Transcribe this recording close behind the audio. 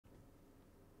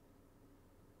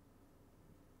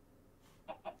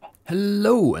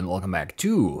Hello and welcome back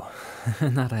to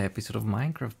another episode of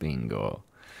Minecraft Bingo.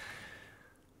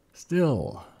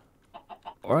 Still,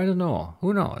 or I don't know,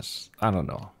 who knows? I don't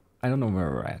know. I don't know where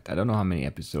we're at. I don't know how many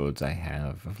episodes I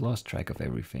have. I've lost track of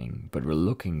everything, but we're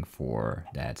looking for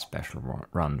that special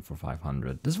run for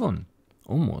 500. This one,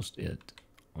 almost it,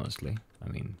 honestly. I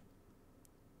mean,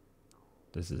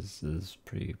 this is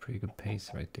pretty good pace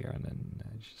right there, and then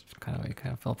I just kind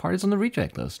of fell apart. It's on the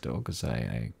reject list though, because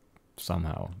I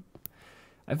somehow.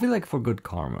 I feel like for good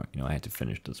karma, you know, I had to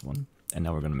finish this one. And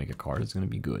now we're going to make a card. It's going to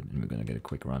be good. And we're going to get a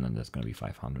quick run. And that's going to be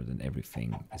 500. And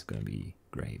everything is going to be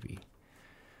gravy.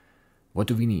 What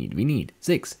do we need? We need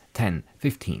 6, 10,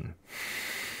 15.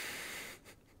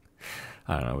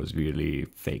 I don't know. It was really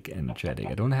fake energetic.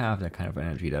 I don't have that kind of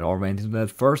energy that all went into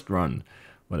that first run.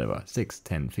 Whatever. 6,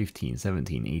 10, 15,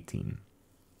 17, 18.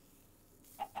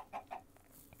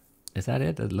 Is that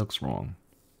it? That looks wrong.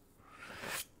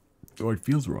 Or it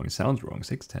feels wrong, it sounds wrong.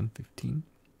 6, 10, 15,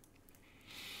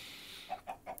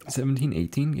 17,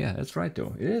 18. Yeah, that's right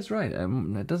though. It is right.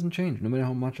 That doesn't change no matter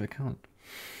how much I count.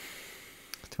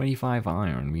 25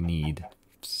 iron. We need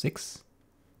 6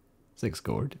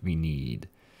 gold. We need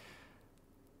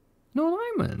no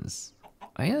diamonds.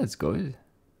 Oh yeah, that's good.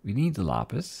 We need the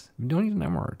lapis. We don't need an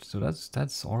emerald, so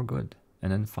that's all good.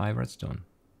 And then 5 redstone.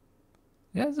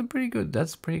 Yeah, that's pretty good.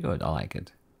 That's pretty good. I like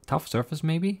it. Tough surface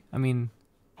maybe? I mean,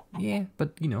 yeah,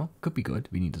 but you know, could be good.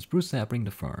 We need the spruce sapling,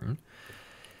 the fern.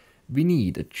 We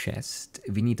need a chest.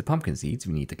 We need the pumpkin seeds.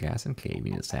 We need the glass and clay. We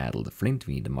need a saddle, the flint.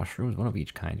 We need the mushrooms, one of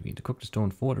each kind. We need to cook the stone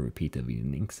for the repeater. We need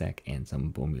an ink sack and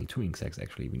some bone meal. 2 ink sacks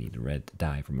actually. We need a red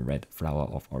dye from a red flower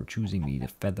of our choosing. We need a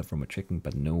feather from a chicken,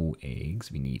 but no eggs.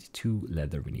 We need 2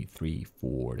 leather. We need 3,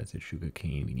 4. That's it. Sugar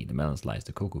cane. We need a melon slice,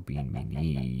 the cocoa bean. We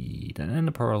need an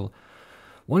ender pearl.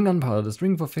 1 gunpowder, the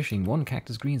string for fishing, 1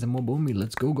 cactus greens, and more bone meal.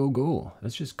 Let's go, go, go.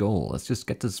 Let's just go. Let's just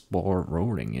get this ball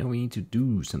rolling. You know, we need to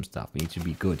do some stuff. We need to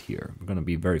be good here. We're going to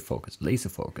be very focused, laser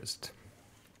focused.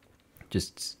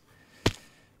 Just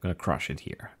going to crush it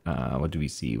here. What do we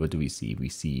see? What do we see? We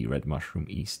see red mushroom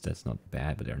east. That's not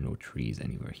bad, but there are no trees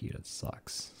anywhere here. That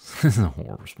sucks. This is a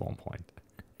horrible spawn point.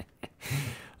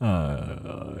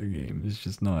 Game.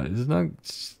 It's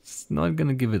not going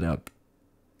to give it up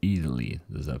easily.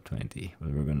 This up 20, but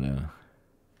we're gonna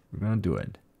do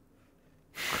it.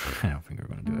 I don't think we're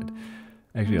gonna do it.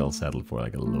 Actually, I'll settle for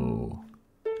like a low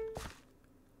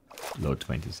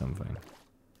 20 something.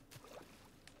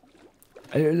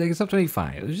 Like it's up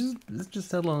 25. Let's just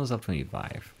settle on this up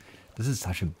 25. This is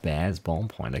such a bad spawn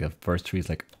point. Like the first tree is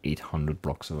like 800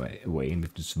 blocks away, and we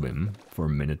have to swim for a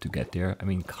minute to get there. I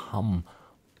mean, come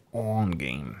on,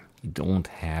 game. You don't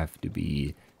have to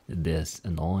be this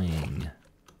annoying.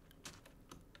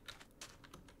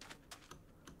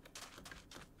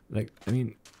 Like, I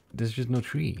mean, there's just no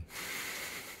tree.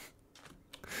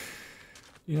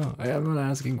 You know, I'm not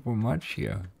asking for much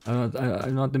here.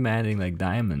 I'm not demanding like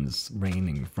diamonds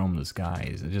raining from the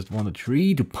skies. I just want a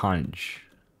tree to punch.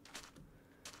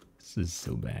 This is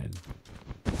so bad.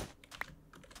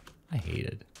 I hate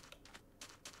it.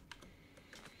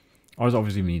 Also,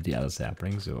 obviously, we need the other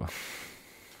sapling, so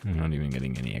I'm not even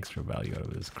getting any extra value out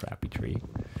of this crappy tree.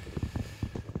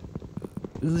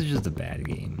 This is just a bad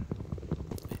game.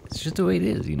 It's just the way it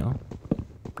is, you know?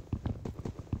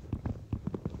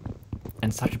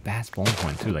 And such a bad spawn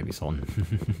point too, like we saw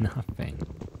nothing.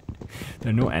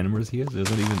 There are no animals here, so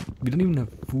we don't even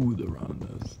have food around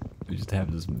us. We just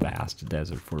have this vast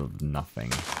desert full of nothing,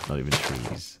 not even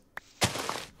trees.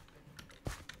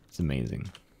 It's amazing.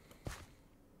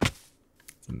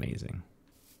 It's amazing.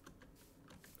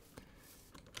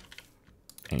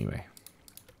 Anyway.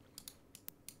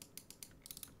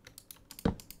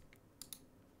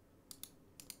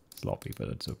 Sloppy, but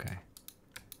it's okay.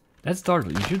 That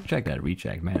started. You should check that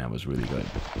recheck. Man, that was really good.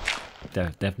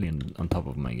 Definitely on top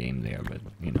of my game there, but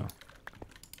you know,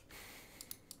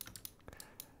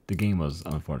 the game was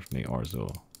unfortunately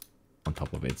also on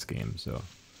top of its game. So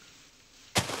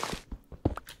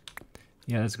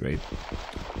yeah, that's great.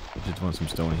 Just want some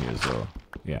stone here, so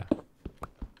yeah.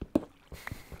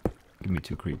 Give me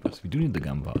 2 creepers. We do need the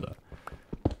gunpowder,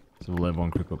 so we'll let 1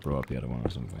 creeper blow up the other one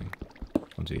or something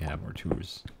once we have our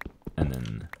tours. And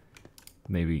then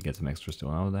maybe get some extra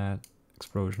stone out of that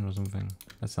explosion or something.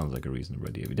 That sounds like a reasonable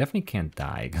idea. We definitely can't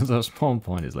die because our spawn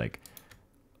point is like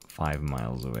 5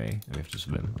 miles away and we have to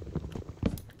swim.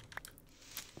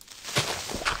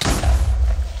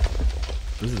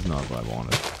 This is not what I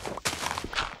wanted.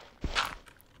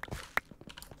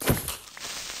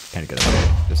 Can't get away.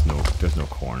 There's no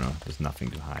corner. There's nothing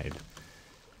to hide.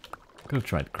 Could have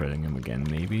tried critting him again,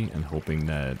 maybe, and hoping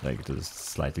that like the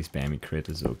slightly spammy crit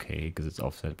is okay because it's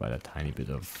offset by that tiny bit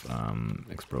of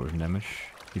explosion damage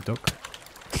he took.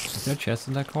 Is there a chest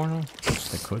in that corner?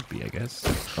 There could be, I guess.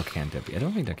 Or can't there be? I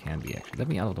don't think there can be, actually. Let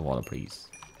me out of the water, please.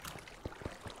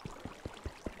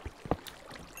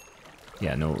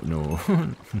 Yeah, no, no,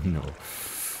 no.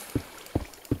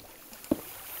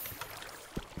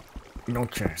 No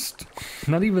chest.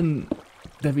 Not even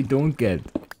that we don't get,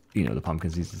 you know, the pumpkin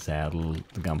seeds, the saddle,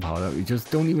 the gunpowder. We just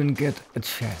don't even get a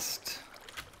chest.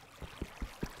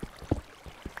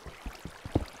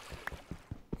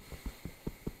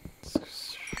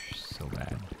 So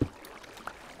bad.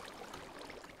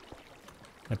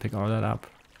 I pick all that up?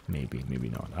 Maybe, maybe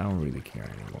not. I don't really care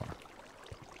anymore.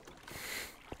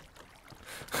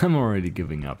 I'm already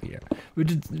giving up here.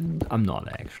 Which is, I'm not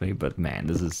actually, but man,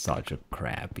 this is such a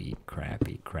crappy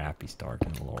start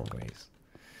in a lot of ways.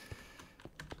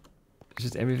 It's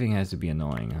just everything has to be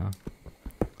annoying, huh?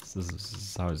 This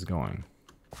is how it's going.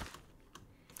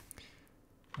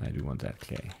 I do want that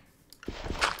clay.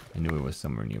 I knew it was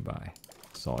somewhere nearby.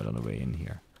 Saw it on the way in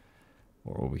here.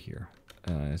 Or over here.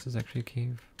 Is this actually a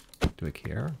cave? Do I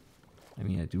care? I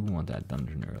mean, I do want that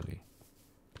dungeon early.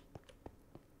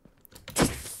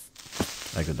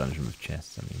 Like the dungeon with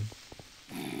chests, I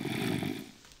mean.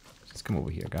 Just come over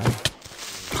here, guys.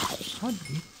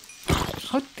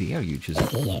 How dare you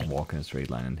just walk in a straight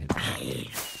line and hit me?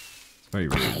 It's very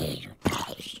rude.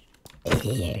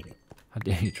 How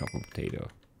dare you drop a potato?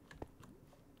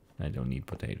 I don't need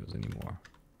potatoes anymore.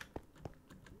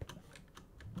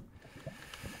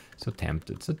 So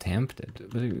tempted,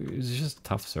 but it's just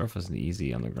tough surface and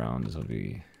easy on the ground is what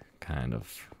we kind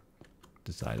of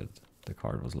decided the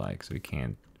card was like, so we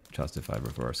can't justify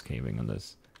reverse caving on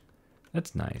this.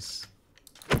 That's nice.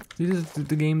 See,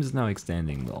 the game is now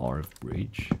extending the RF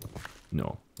bridge.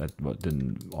 No, that what the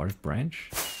RF branch?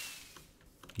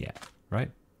 Yeah, right?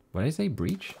 What did I say?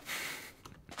 Breach?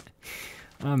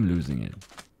 I'm losing it.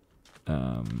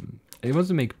 It was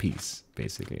to make peace,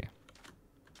 basically.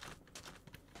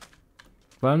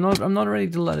 But I'm not ready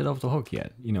to let it off the hook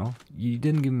yet, you know? You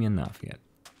didn't give me enough yet.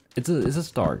 It's a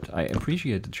start. I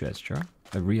appreciate the gesture.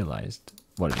 I realized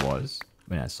what it was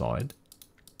when I saw it.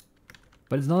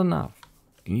 But it's not enough.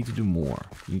 You need to do more.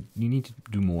 You need to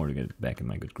do more to get back in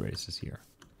my good graces here.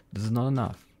 This is not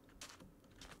enough.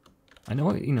 I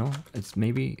know, you know, it's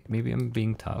maybe I'm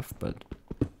being tough, but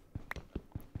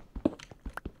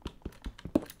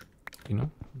you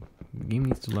know, the game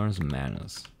needs to learn some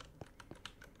manners.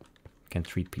 Can't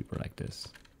treat people like this.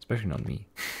 Especially not me.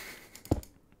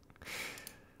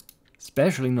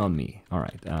 Especially not me.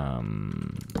 Alright,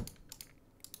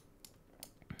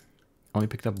 only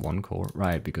picked up one core.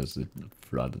 Right, because it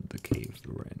flooded the caves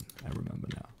we were in. I remember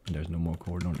now. And there's no more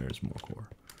core? No, there's more core.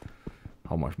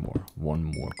 How much more? One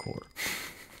more core.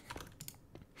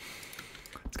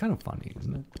 It's kind of funny,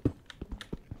 isn't it?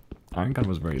 Iron gun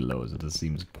was very low, so this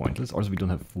seems pointless. Also, we don't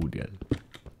have food yet.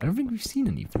 I don't think we've seen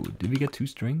any food. Did we get 2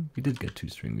 string? We did get 2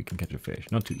 string. We can catch a fish.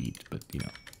 Not to eat, but, you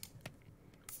know.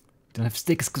 Don't have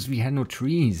sticks because we had no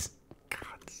trees.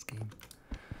 God, this game.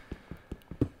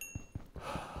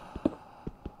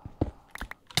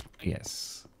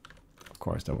 Yes. Of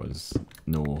course, there was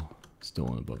no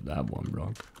stone above that one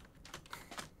block.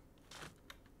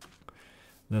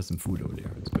 There's some food over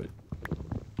there. It's good.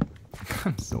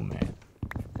 I'm so mad.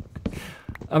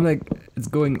 I'm like, it's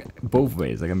going both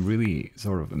ways. Like, I'm really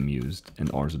sort of amused and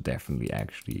also definitely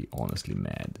actually honestly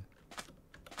mad.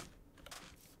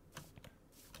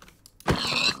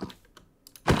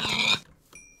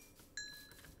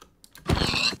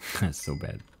 That's so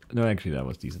bad. No, actually, that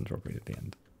was decent drop rate at the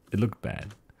end. It looked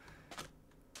bad.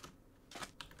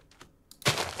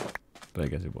 But I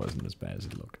guess it wasn't as bad as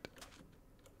it looked.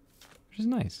 Which is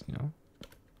nice, you know?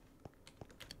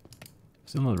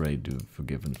 Still not ready to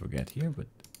forgive and forget here, but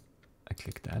I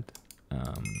clicked that.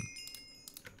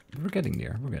 We're getting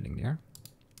there. We're getting there.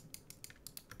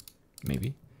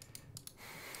 Maybe.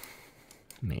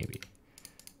 Maybe.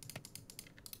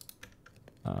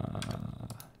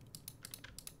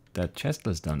 That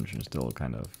chestless dungeon is still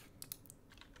kind of,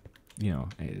 you know,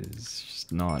 it's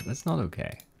just not, that's not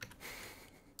okay.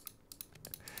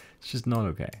 It's just not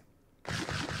okay.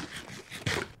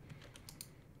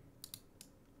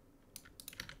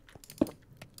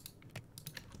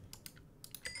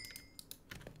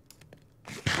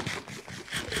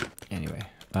 Anyway,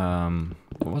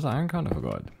 what was the iron count? I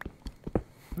forgot.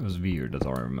 It was weird, that's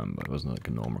all I remember. It wasn't like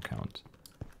a normal count.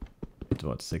 It's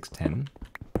what, 6, 10,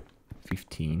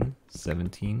 15,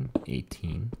 17,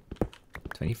 18,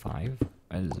 25?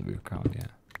 That is a weird count, yeah.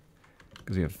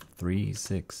 Because we have 3,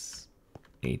 6,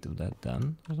 8 of that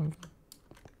done or something.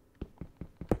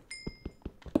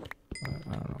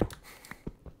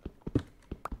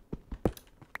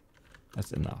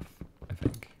 That's enough, I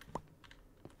think.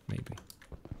 Maybe.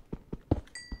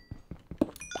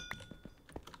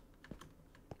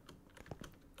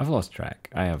 I've lost track.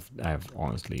 I have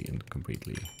honestly and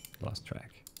completely lost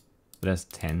track. But that's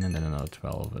 10 and then another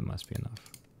 12. It must be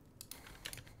enough.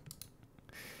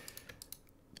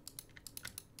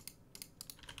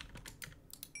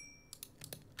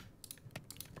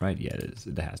 Right? Yeah, it is.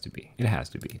 It has to be. It has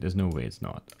to be. There's no way it's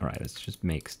not. All right, let's just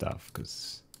make stuff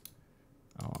because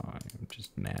I'm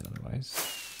just mad otherwise.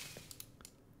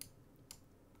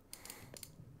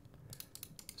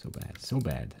 So bad. So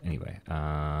bad. Anyway,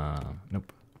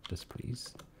 nope. This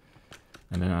please.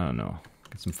 And then I don't know.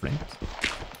 Get some flint.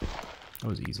 That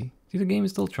was easy. See, the game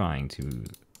is still trying to,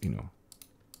 you know,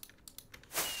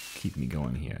 keep me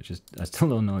going here. Just I still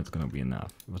don't know it's gonna be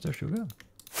enough. Was there sugar?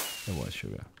 There was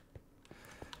sugar.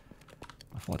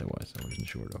 I thought there was. I wasn't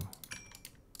sure though.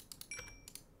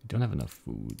 We don't have enough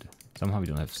food. Somehow we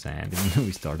don't have sand, even though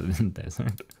we started in the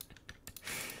desert.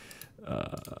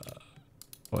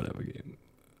 Whatever game.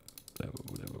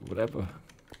 Whatever.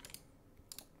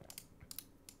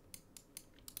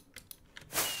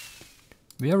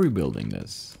 We are rebuilding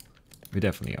this. We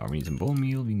definitely are. We need some bone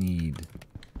meal. We need,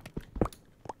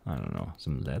 I don't know,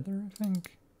 some leather, I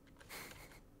think.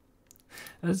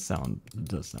 That does sound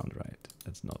right.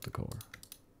 That's not the core.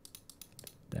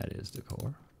 That is the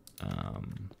core.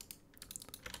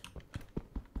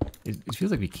 It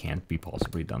feels like we can't be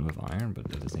possibly done with iron,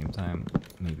 but at the same time,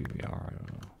 maybe we are. I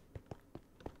don't know.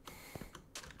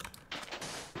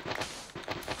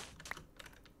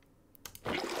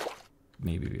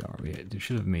 Maybe we are. We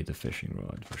should have made the fishing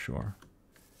rod for sure.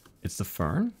 It's the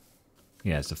fern?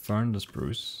 Yeah, it's the fern, the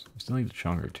spruce. We still need the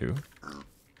chunker too.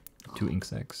 2 ink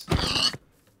sacs.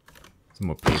 Some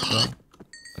more paper.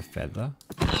 A feather.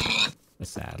 A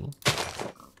saddle.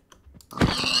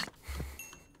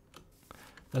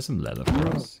 There's some leather for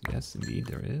us. Yes, indeed,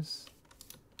 there is.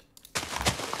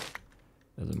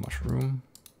 There's a mushroom.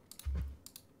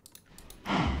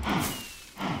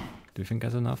 Do you think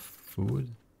that's enough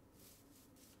food?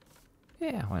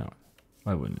 Yeah, why not?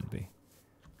 Why wouldn't it be?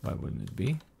 Why wouldn't it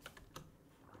be?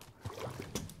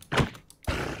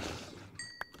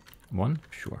 1?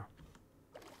 Sure.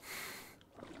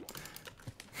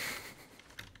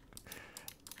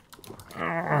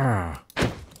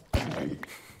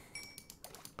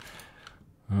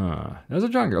 There's a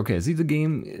chunker. Okay, see the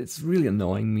game, it's really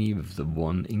annoying me with the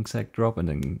 1 ink sac drop and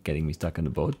then getting me stuck in the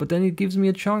boat, but then it gives me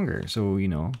a chunker, so, you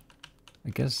know,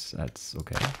 I guess that's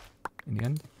okay in the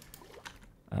end.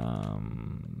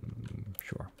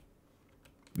 Sure.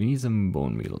 We need some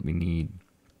bone meal. We need,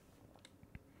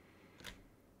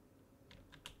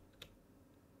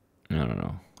 I don't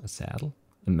know, a saddle,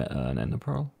 an ender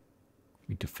pearl.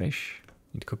 We need to fish.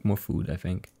 We need to cook more food, I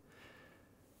think.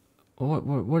 Oh,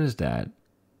 what is that?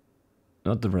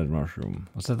 Not the red mushroom.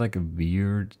 Was that like a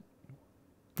weird?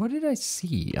 What did I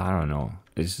see? I don't know.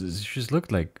 It just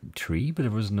looked like a tree, but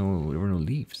there were no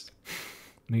leaves.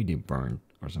 Maybe they burned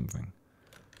or something.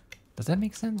 Does that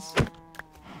make sense?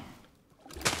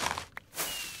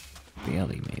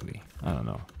 Barely, maybe. I don't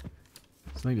know.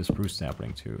 It's like a spruce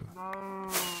sapling too.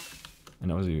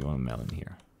 And obviously we want a melon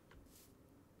here.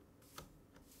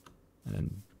 And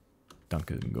then dunk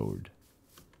it in gold.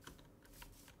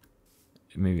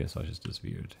 Maybe I saw just this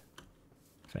weird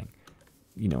thing.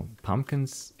 You know,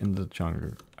 pumpkins in the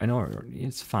jungle. I know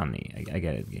it's funny. I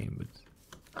get it, game,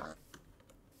 but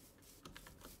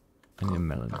I need a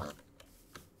melon.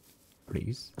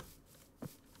 Please.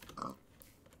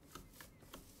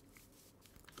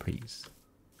 Please.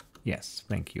 Yes,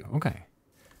 thank you. Okay.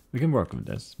 We can work with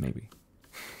this, maybe.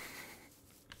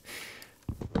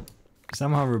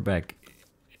 Somehow we're back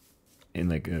in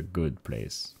like a good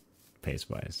place,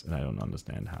 pace-wise, and I don't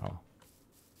understand how.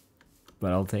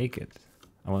 But I'll take it.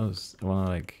 I wanna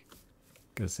like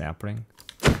get a sapling.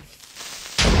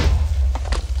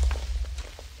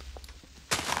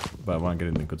 But I wanna get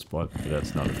it in a good spot, but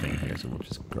that's not a thing here, so we'll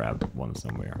just grab one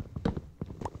somewhere.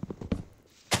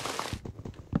 So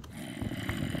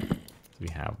we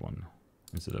have one,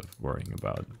 instead of worrying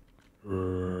about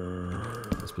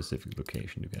a specific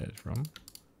location to get it from.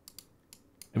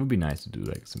 It would be nice to do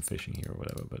like some fishing here or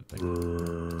whatever, but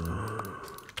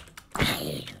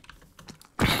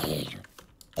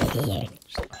like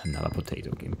just another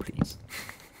potato game, please.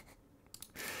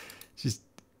 Just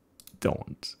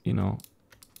don't, you know.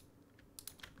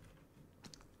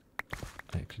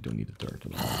 I actually don't need the dirt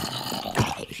at all.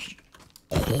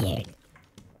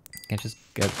 Can I just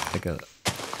get like a,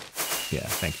 yeah,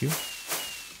 thank you.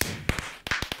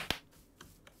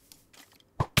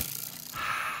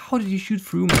 How did you shoot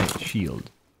through my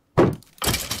shield?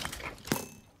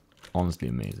 honestly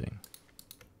amazing.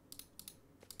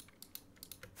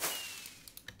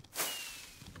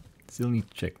 Still need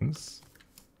chickens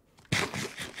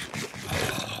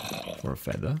for a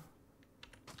feather.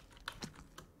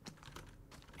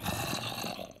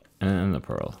 And a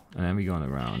pearl. And then we go on the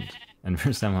ground. And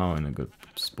we're somehow in a good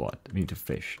spot. We need to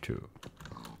fish too.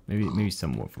 Maybe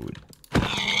some more food.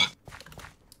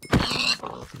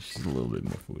 Just a little bit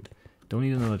more food. Don't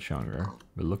need another chunker.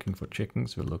 We're looking for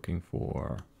chickens. We're looking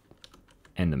for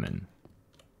endermen.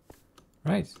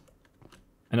 Right.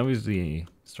 And obviously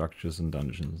structures and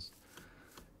dungeons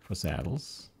for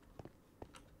saddles.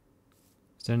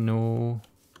 Is there no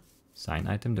sign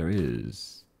item? There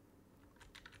is.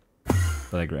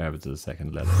 But I grabbed it to the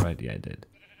second level, right? Yeah, I did.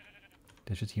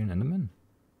 Did I just hear an enderman?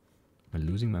 Am I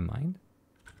losing my mind?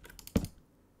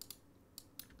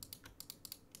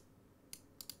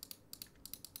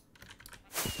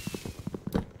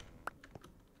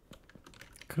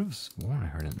 Could have sworn I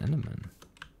heard an enderman.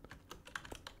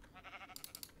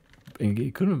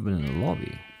 It couldn't have been in the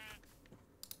lobby.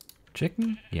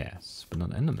 Chicken? Yes, but not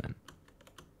enderman.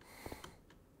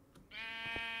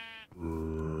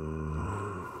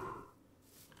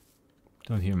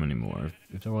 Don't hear him anymore.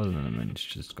 If there was an enderman, it's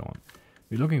just gone.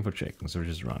 We're looking for chickens, so we're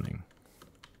just running.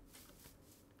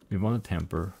 We want a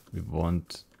temper. We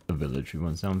want a village. We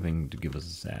want something to give us a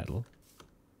saddle.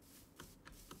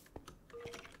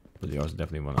 But we also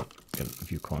definitely want to get a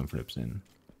few coin flips in.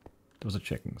 Those are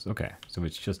chickens. Okay, so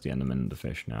it's just the enderman and the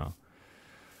fish now.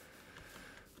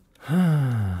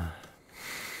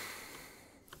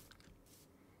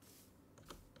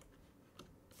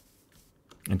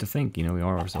 And to think, you know, we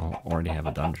also already have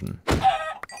a dungeon.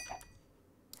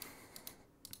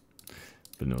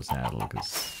 But no saddle,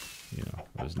 because, you know,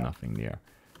 there's nothing there.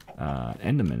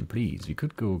 Enderman, please. We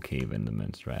could go cave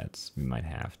enderman strats. We might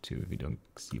have to if we don't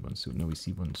see one soon. No, we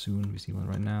see one soon. We see one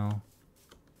right now.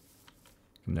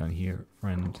 Come down here,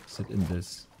 friend. Sit in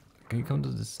this. Can you come to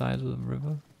this side of the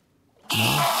river?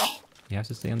 No? You have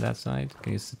to stay on that side?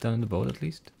 Can you sit down in the boat at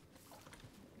least?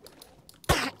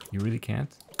 You really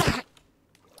can't?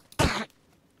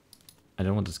 I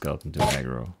don't want the skeleton to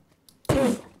aggro.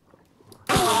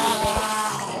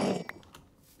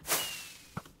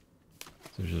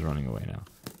 So she's running away now.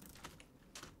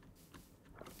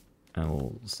 And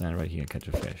we'll stand right here and catch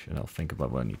a fish, and I'll think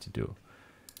about what I need to do.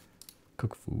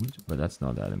 Cook food, but that's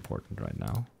not that important right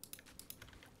now.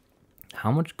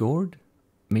 How much gourd?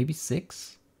 Maybe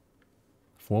 6?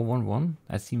 411?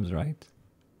 That seems right.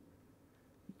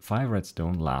 5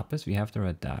 redstone, lapis, we have the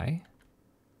red dye.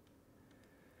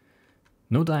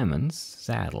 No diamonds,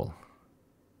 saddle.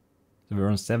 So we're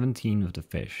on 17 with the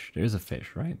fish. There is a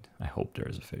fish, right? I hope there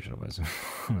is a fish, otherwise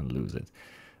I'm gonna lose it.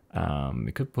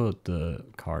 We could put the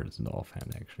cards in the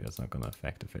offhand, actually. That's not gonna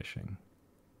affect the fishing.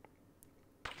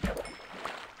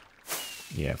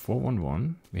 Yeah,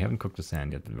 411. We haven't cooked the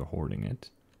sand yet, but we're hoarding it.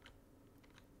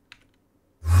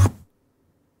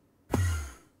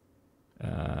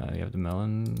 You have the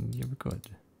melon. Yeah, we're good.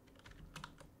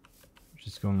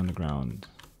 Just going on the ground.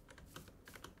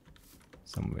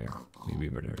 Somewhere. Maybe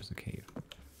where there is a cave.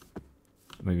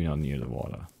 Maybe not near the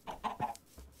water.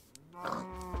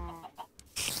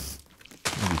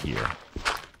 Maybe here.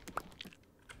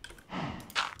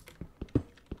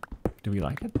 Do we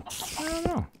like it? I don't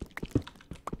know.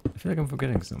 I feel like I'm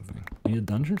forgetting something. We need a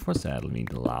dungeon for a saddle. We need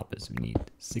the lapis. We need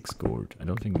 6 gold. I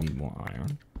don't think we need more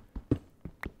iron.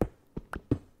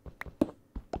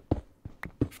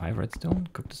 5 redstone.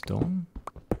 Cook the stone.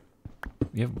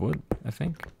 We have wood, I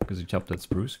think. Because we chopped that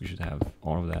spruce. We should have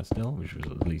all of that still. Which was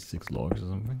at least 6 logs or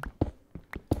something.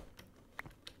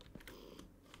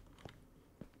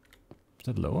 Is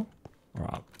that low or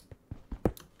up?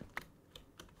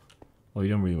 Well,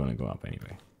 you don't really want to go up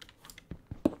anyway.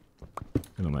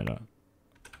 No matter.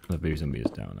 The baby zombie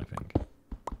is down, I think.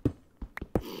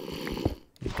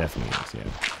 It definitely is, yeah.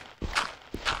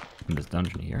 And this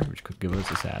dungeon here, which could give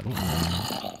us a saddle, and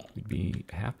then we'd be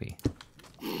happy.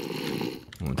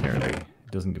 Momentarily,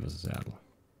 it doesn't give us a saddle.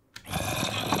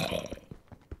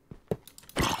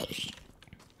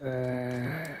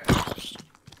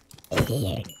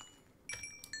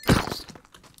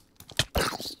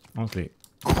 Honestly,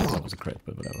 that was a crit,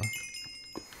 but whatever.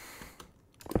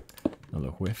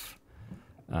 Another whiff.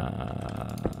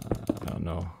 I don't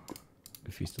know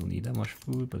if we still need that much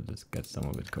food, but let's get some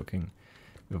of it cooking.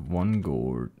 We have 1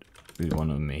 gourd. We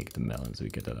want to make the melon so we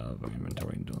get that out of our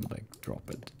inventory and don't like drop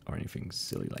it or anything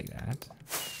silly like that.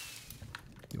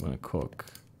 We want to cook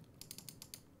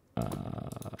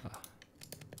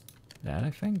that, I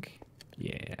think.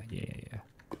 Yeah.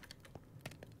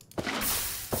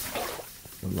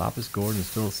 The lapis gourd is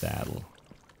still a saddle.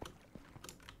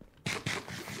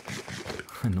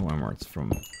 No emeralds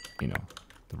from, you know,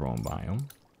 the wrong biome.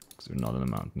 Because we're not in a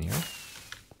mountain here.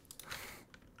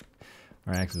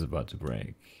 Our axe is about to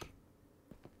break.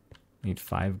 Need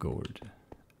 5 gold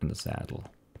in the saddle.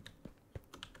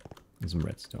 And some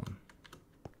redstone.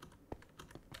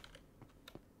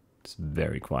 It's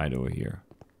very quiet over here.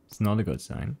 It's not a good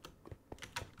sign.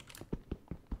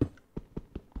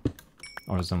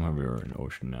 Or somehow we're in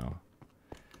ocean now.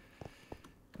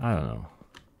 I don't know.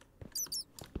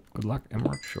 Good luck,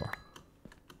 Emerald? Sure.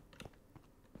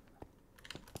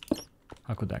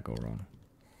 How could that go wrong?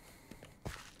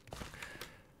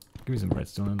 Give me some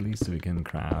redstone at least so we can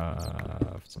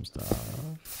craft some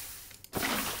stuff.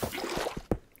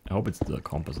 I hope it's the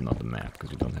compass and not the map, because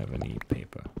we don't have any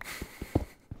paper.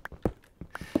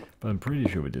 But I'm pretty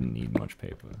sure we didn't need much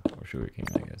paper. Or sugarcane,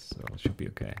 I guess, so it should be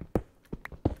okay.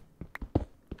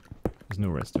 There's no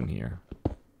redstone here.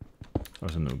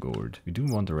 Also no gold. We do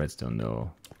want the redstone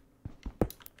though.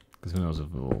 Because who knows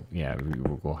if we'll... Yeah, we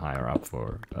will go higher up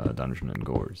for dungeon and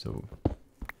gold, so...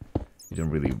 You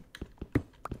don't really...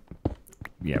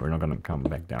 Yeah, we're not gonna come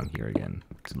back down here again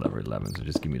to level 11, so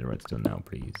just give me the redstone now,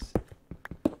 please.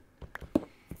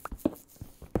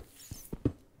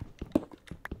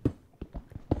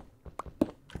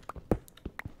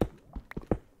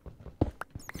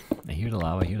 I hear the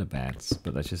lava, I hear the bats,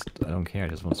 but I don't care, I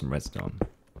just want some redstone.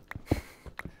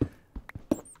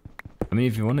 I mean,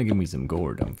 if you want to give me some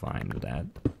gold, I'm fine with that.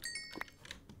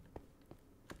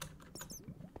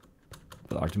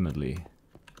 But ultimately,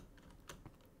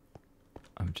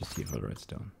 I'm just here for the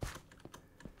redstone.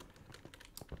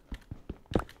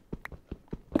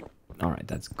 Alright,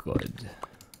 that's good.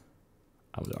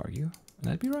 I would argue,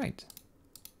 and I'd be right.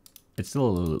 It's still a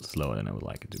little slower than I would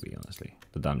like it to be, honestly.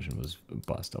 The dungeon was a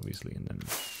bust, obviously, and then...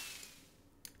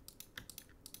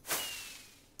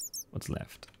 What's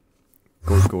left?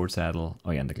 Gold saddle.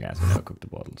 Oh yeah, and the glass. We never cooked the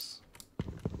bottles.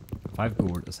 5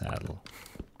 gold a saddle.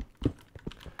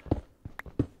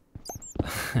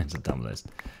 It's a dumb list.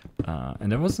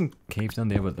 And there was some caves down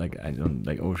there, but like I don't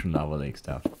like ocean lava lake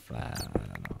stuff. I don't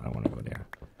know. I don't want to go there.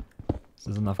 Is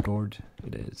this enough gold?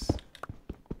 It is,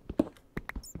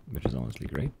 which is honestly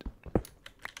great.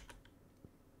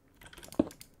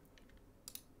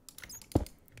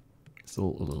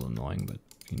 Still a little annoying, but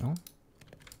you know.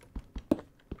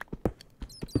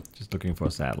 Just looking for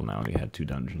a saddle now. We had 2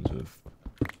 dungeons with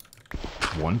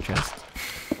 1 chest.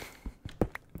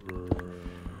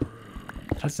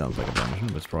 That sounds like a dungeon,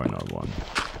 but it's probably not one.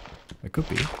 It could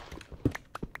be.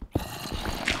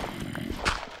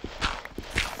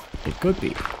 It could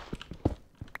be.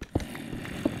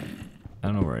 I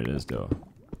don't know where it is though.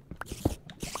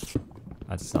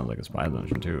 That sounds like a spy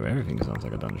dungeon too. Everything sounds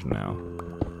like a dungeon now.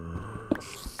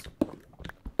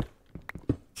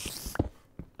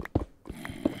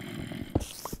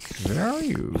 Where are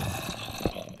you?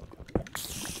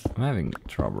 I'm having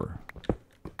trouble.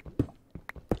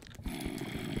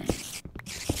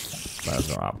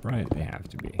 Spiders are up, right? They have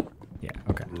to be. Yeah,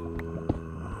 okay.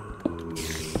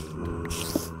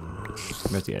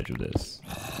 Where's the edge of this?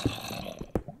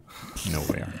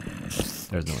 Nowhere.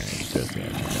 There's no edge. There's the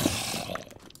edge. Okay.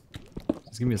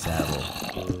 Just give me a saddle,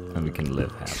 and we can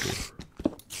live happy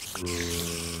for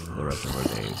the rest of our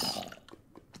days.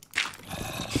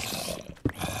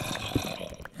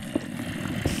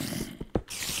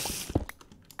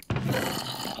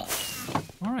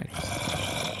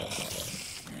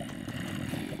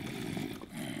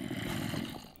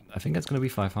 I think that's gonna be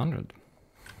 500.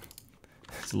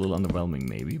 It's a little underwhelming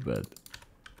maybe, but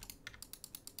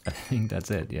I think that's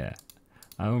it, yeah.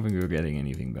 I don't think we're getting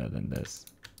anything better than this.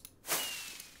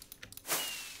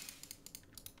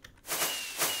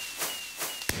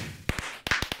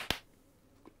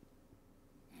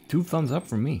 Two thumbs up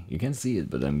from me. You can't see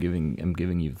it, but I'm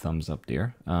giving you thumbs up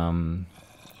there.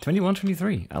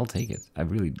 21-23. I'll take it. I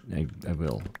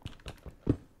will.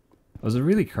 It was a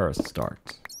really cursed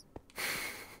start.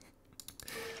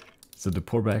 So to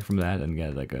pour back from that and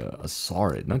get like a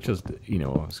solid, not just, you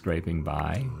know, scraping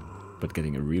by, but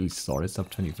getting a really solid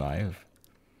sub 25.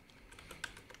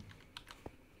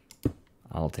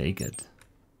 I'll take it.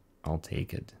 I'll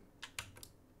take it.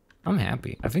 I'm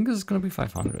happy. I think this is gonna be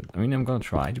 500. I mean, I'm gonna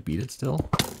try to beat it still,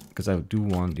 because I do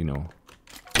want, you know,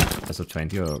 a sub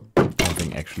 20 or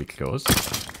something actually close.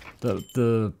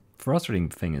 The frustrating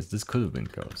thing is this could have been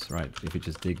close, right? If you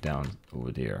just dig down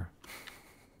over there.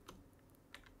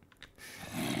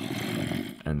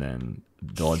 And then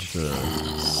dodge the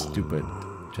stupid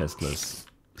chestless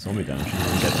zombie dungeon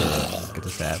and get the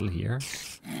saddle here.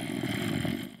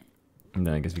 And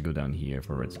then I guess we go down here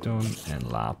for redstone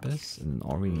and lapis, and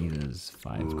all we need is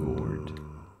 5 gold.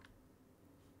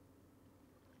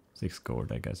 6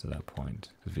 gold, I guess, at that point.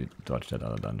 Because we dodged that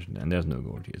other dungeon. And there's no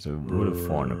gold here. So it would have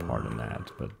fallen apart on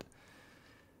that. But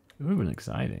it would have been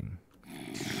exciting.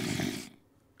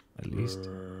 At least.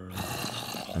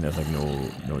 And there's like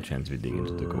no chance we dig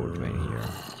into the gold vein here.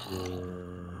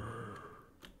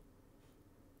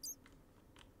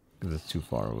 Because it's too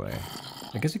far away.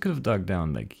 I guess you could have dug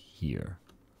down like here.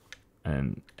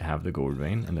 And have the gold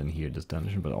vein. And then here this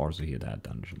dungeon. But also here that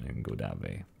dungeon. And go that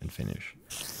way. And finish.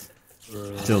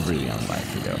 Still really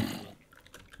unlikely though.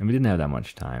 And we didn't have that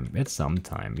much time. We had some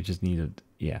time. We just needed...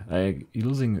 Yeah.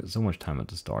 Losing so much time at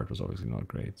the start was obviously not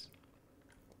great.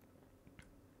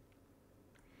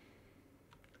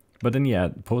 But then yeah,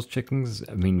 post chickens,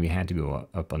 I mean we had to go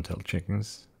up until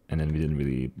chickens. And then we didn't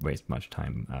really waste much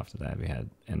time after that. We had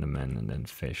endermen and then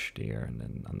fish there and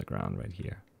then on the ground right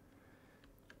here.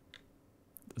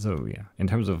 So yeah, in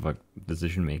terms of like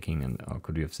decision making and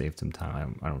could we have saved some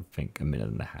time, I don't think a minute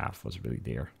and a half was really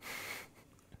there.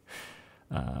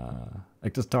 Like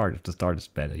if the start is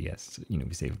better, yes, you know,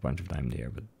 we save a bunch of time there,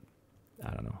 but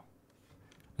I don't know.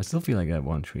 I still feel like that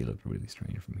one tree looked really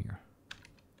strange from here.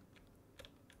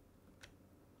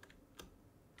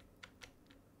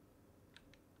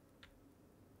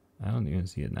 I don't even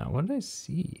see it now. What did I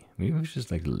see? Maybe it was just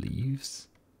like leaves.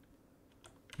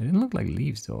 It didn't look like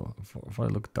leaves though. I thought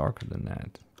it looked darker than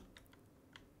that.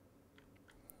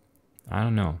 I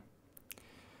don't know.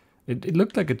 It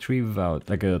looked like a tree without,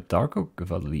 like a dark oak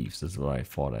without leaves. That's what I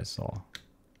thought I saw.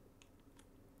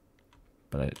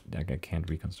 But I can't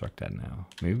reconstruct that now.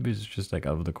 Maybe it's just like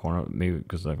out of the corner. Maybe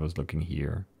because I was looking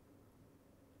here.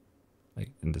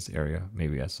 Like in this area.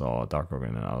 Maybe I saw a dark oak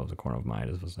and then out of the corner of my eye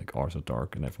it was like also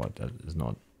dark and I thought that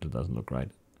doesn't look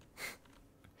right.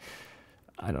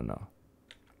 I don't know.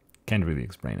 Can't really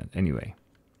explain it. Anyway.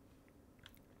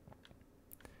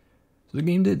 So the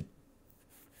game did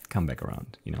come back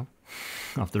around, you know?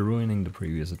 After ruining the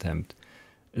previous attempt,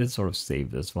 it did sort of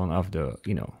save this one after,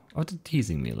 you know, after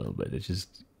teasing me a little bit. It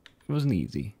wasn't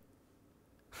easy.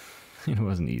 It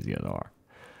wasn't easy at all.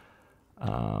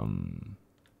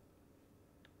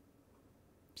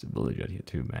 There's a village out here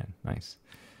too, man. Nice.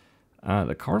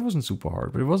 The card wasn't super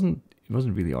hard, but it wasn't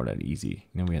really all that easy.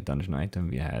 You know, we had dungeon item,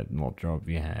 we had mob drop,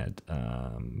 we had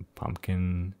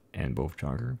pumpkin and both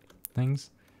charger things.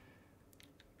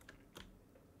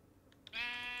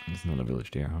 There's another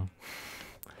village there, huh?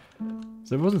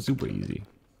 So it wasn't super easy.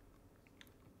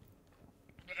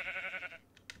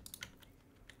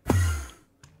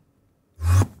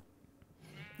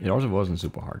 It also wasn't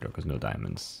super hard though, because no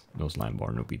diamonds, no slime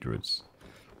bar, no beetroots.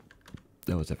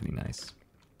 That was definitely nice.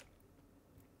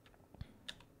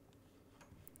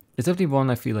 It's definitely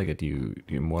one I feel like that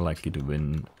you're more likely to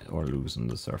win or lose on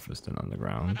the surface than on the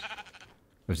ground.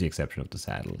 With the exception of the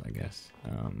saddle, I guess.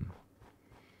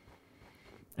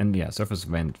 And yeah, surface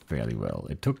went fairly well.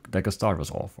 It took, like a start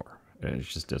was awful. It's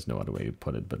just, there's no other way to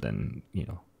put it. But then, you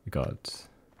know, we got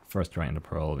first try in the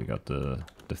pearl, we got the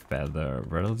feather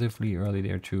relatively early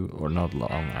there too. Or not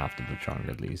long after the chunk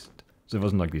at least. So it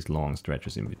wasn't like these long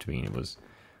stretches in between. It was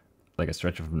like a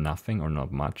stretch of nothing or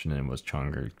not much. And then it was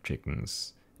chunker,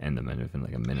 chickens, endermen within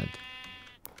like a minute.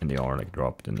 And they all like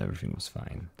dropped and everything was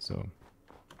fine. So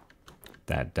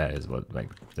that is what, like,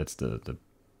 that's the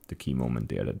key moment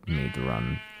there that made the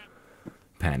run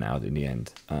pan out in the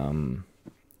end.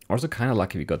 Also kind of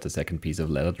lucky we got the second piece of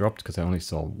leather dropped because I only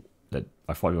saw that.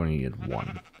 I thought we only needed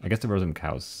one. I guess there were some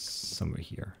cows somewhere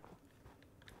here,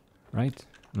 right?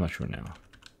 I'm not sure now.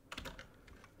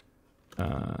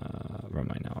 Where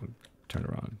am I now? Turn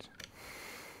around.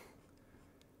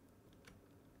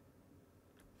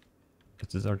 Is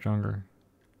this our jungle?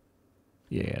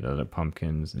 Yeah, the other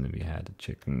pumpkins, and then we had the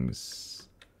chickens.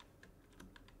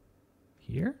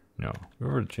 Here? No,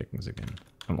 where were the chickens again?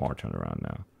 I'm all turned around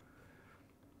now.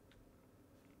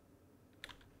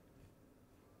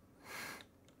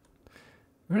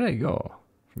 Where did I go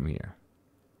from here?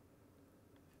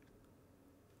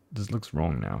 This looks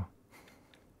wrong now.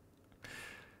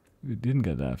 We didn't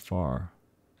get that far.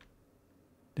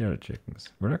 There are the chickens.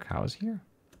 Were there cows here?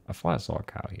 I thought I saw a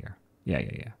cow here.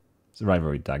 Yeah. So right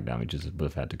where we dug down, we just would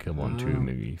have had to kill 1, 2,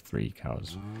 maybe 3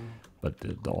 cows. But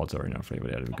the odds are in our favor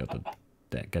there that we got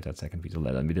get that second piece of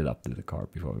leather, and we did update the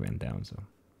cart before we went down, so.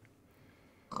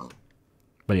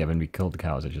 But yeah, when we killed the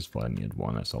cows, I just thought I needed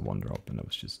 1. I saw 1 drop, and I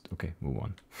was just, okay, move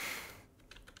on.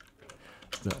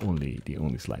 The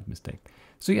only slight mistake.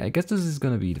 So yeah, I guess this is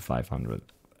gonna be the 500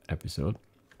 episode.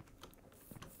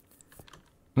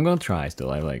 I'm gonna try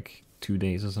still. I have like 2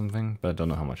 days or something, but I don't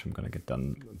know how much I'm gonna get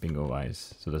done bingo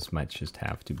wise. So this might just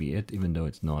have to be it, even though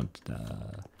it's not.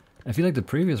 I feel like the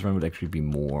previous run would actually be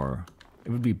more.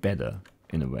 It would be better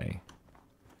in a way.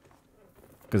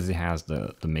 because it has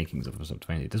the makings of a sub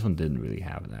 20. This one didn't really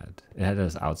have that. It had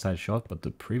this outside shot, but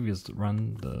the previous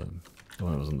run, the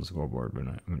one that was on the scoreboard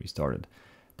when we started,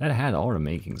 that had all the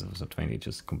makings of a sub 20. It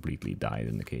just completely died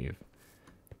in the cave.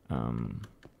 And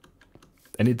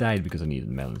it died because I needed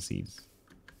melon seeds.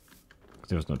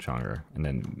 There was no chonker, and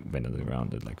then went on the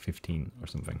ground at like 15 or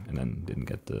something, and then didn't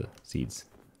get the seeds.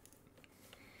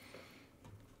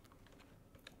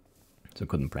 So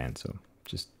couldn't plant, so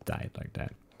just died like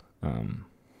that.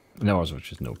 And there was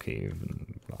just no cave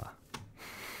and blah.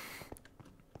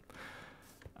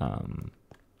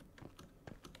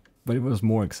 But it was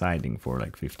more exciting for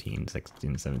like 15,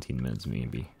 16, 17 minutes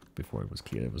maybe, before it was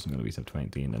clear it wasn't going to be sub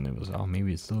 20, and then it was, oh,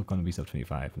 maybe it's still going to be sub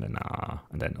 25, and then nah,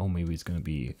 and then, oh, maybe it's going to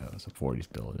be sub 40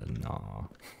 still, and then nah.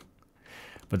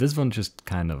 But this one just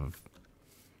kind of,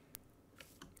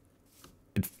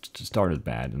 it just started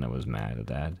bad, and I was mad at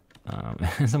that.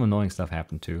 Some annoying stuff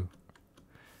happened too.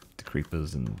 The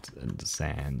creepers and the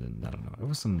sand, and I don't know. It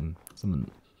was some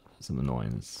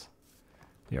annoyance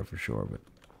there for sure, but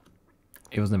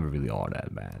it was never really all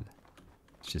that bad.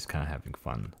 It's just kind of having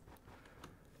fun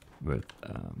with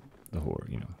the whole,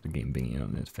 you know, the game being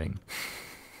on this thing,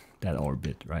 that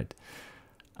orbit, right?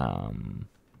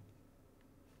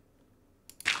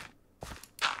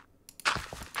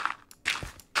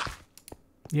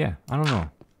 Yeah, I don't know.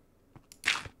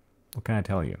 What can I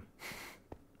tell you?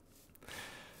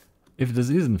 If this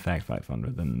is in fact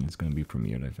 500, then it's going to be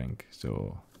premiered, I think.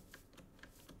 So,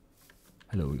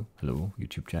 hello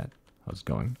YouTube chat. How's it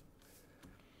going?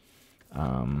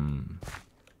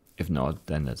 If not,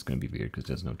 then that's going to be weird because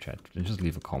there's no chat. Then just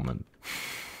leave a comment.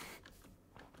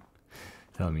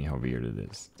 Tell me how weird it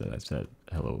is that I said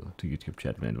hello to YouTube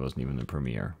chat when it wasn't even a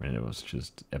premiere, when it was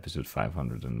just episode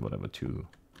 500 and whatever 2.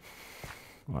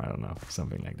 Or I don't know,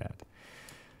 something like that.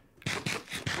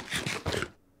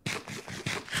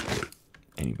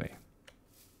 Anyway,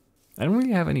 I don't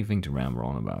really have anything to ramble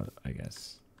on about, I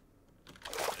guess.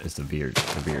 It's the weird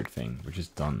thing, which is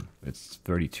done. It's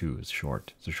 32, it's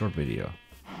short. It's a short video.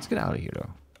 Let's get out of here, though.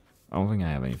 I don't think I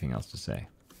have anything else to say.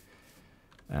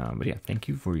 But yeah, thank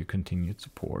you for your continued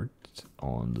support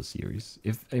on the series.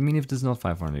 If this is not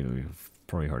 500, you've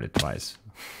probably heard it twice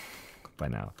by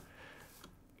now.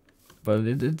 But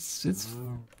it's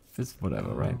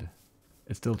whatever, right?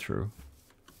 It's still true.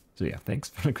 So yeah, thanks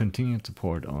for the continued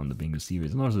support on the bingo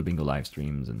series, and also the bingo live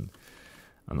streams and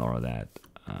all of that.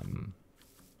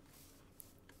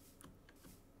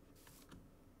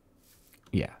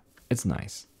 Yeah, it's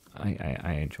nice.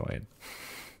 I enjoy it.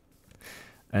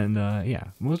 And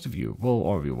yeah, most of you, well,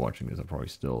 all of you watching this are probably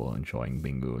still enjoying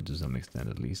bingo to some extent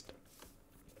at least.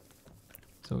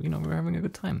 So, you know, we're having a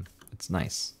good time. It's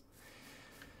nice.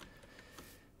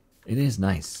 It is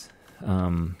nice. It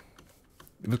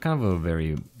was kind of a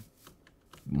very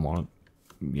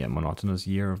monotonous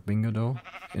year of bingo, though,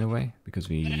 in a way, because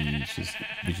we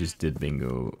just did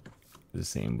bingo the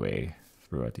same way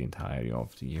throughout the entirety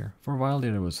of the year. For a while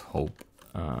there was hope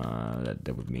that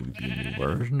there would maybe be a new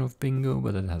version of bingo,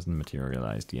 but it hasn't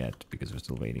materialized yet because we're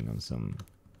still waiting on some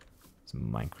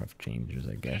Minecraft changes,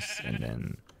 I guess. And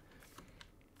then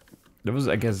there was,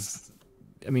 I guess,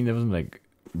 there wasn't like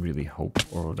really hope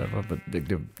or whatever, but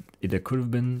there could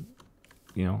have been,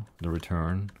 you know, the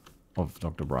return of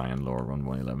Dr. Brian Lore on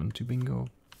 111 to bingo.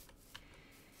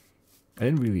 I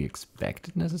didn't really expect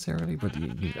it necessarily, but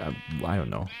I don't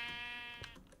know.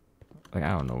 Like, I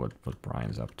don't know what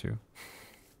Brian's up to.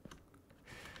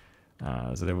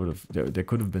 So there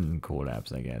could have been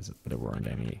collabs, I guess, but there weren't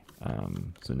any.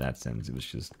 So in that sense, it was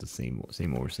just the same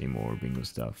old bingo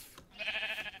stuff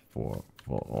for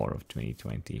all of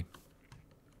 2020.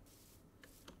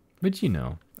 But you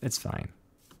know, it's fine.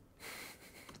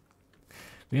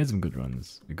 We had some good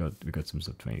runs. We got some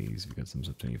sub 20s. We got some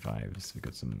sub 25s. We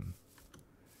got some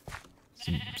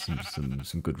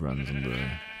good runs on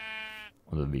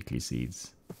the weekly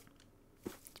seeds.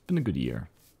 It's been a good year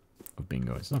of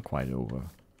bingo. It's not quite over.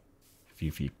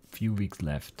 Few weeks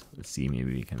left. Let's see.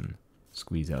 Maybe we can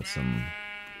squeeze out some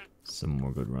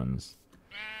more good runs.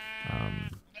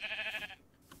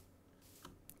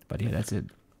 But yeah, that's it.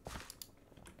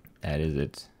 That is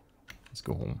it. Let's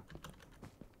go home.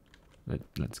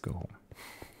 Let's go home.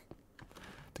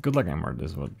 The good luck hammer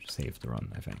is what saved the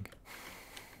run, I think.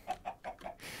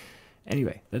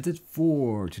 Anyway, that's it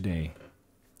for today.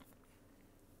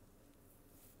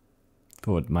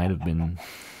 Thought it might have been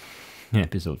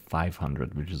episode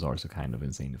 500, which is also kind of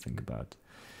insane to think about.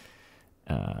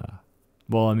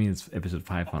 Well, I mean, it's episode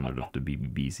 500 of the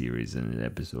BBB series and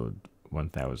episode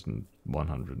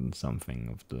 1100 and something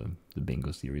of the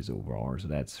bingo series overall, so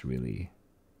that's really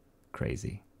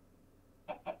crazy.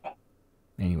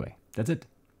 Anyway, that's it.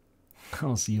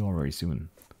 I'll see you all very soon.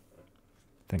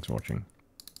 Thanks for watching.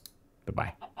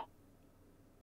 Bye-bye.